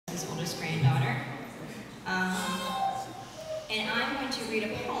and I'm going to read a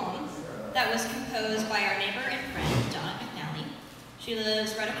poem that was composed by our neighbor and friend, Donna McNally. She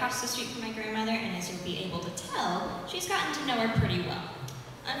lives right across the street from my grandmother, and as you'll be able to tell, she's gotten to know her pretty well.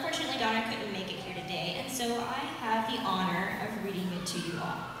 Unfortunately, Donna couldn't make it here today, and so I have the honor of reading it to you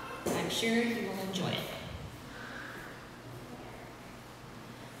all. I'm sure you will enjoy it.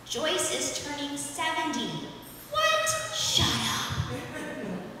 Joyce is turning 70. What? Shut up.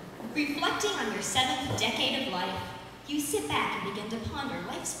 Reflecting on your 7th decade of life, you sit back and begin to ponder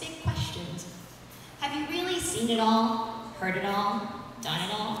life's big questions. Have you really seen it all, heard it all, done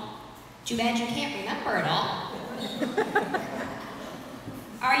it all? Too bad you can't remember it all.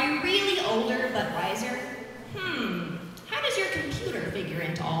 Are you really older but wiser? How does your computer figure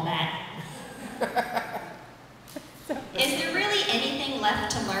into all that? Is there really anything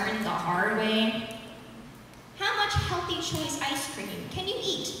left to learn the hard way? How much healthy choice ice cream can you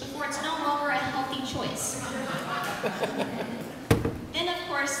eat before it's no longer a healthy choice? Then, of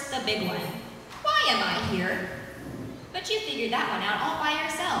course, the big one. Why am I here? But you figured that one out all by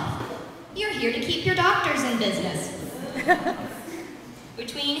yourself. You're here to keep your doctors in business.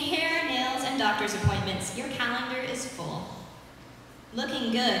 Between hair, nails, and doctor's appointments, your calendar is full.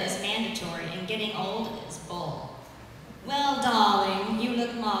 Looking good is mandatory, and getting old is bull. Well, darling, you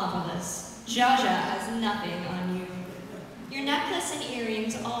look marvelous. Jaja has nothing on you. Your necklace and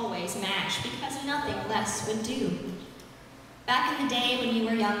earrings always match because nothing less would do. Back in the day when you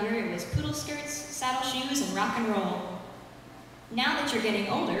were younger, it was poodle skirts, saddle shoes, and rock and roll. Now that you're getting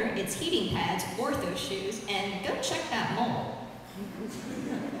older, it's heating pads, ortho shoes, and go check that mole.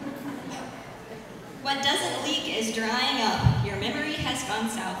 What doesn't leak is drying up. Your memory has gone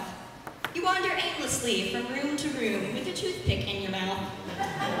south. You wander aimlessly from room to room with a toothpick in your mouth.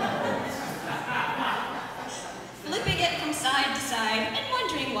 Flipping it from side to side and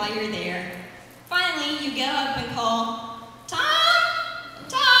wondering why you're there. Finally, you get up and call, Tom!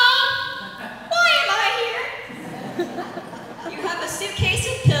 Tom! Why am I here? You have a suitcase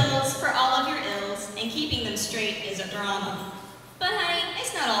of pills for all of your ills, and keeping them straight is a drama. But honey,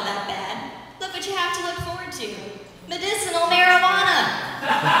 it's not all that bad. Look what you have to look forward to. Medicinal marijuana!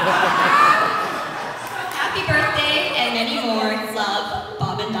 Happy birthday!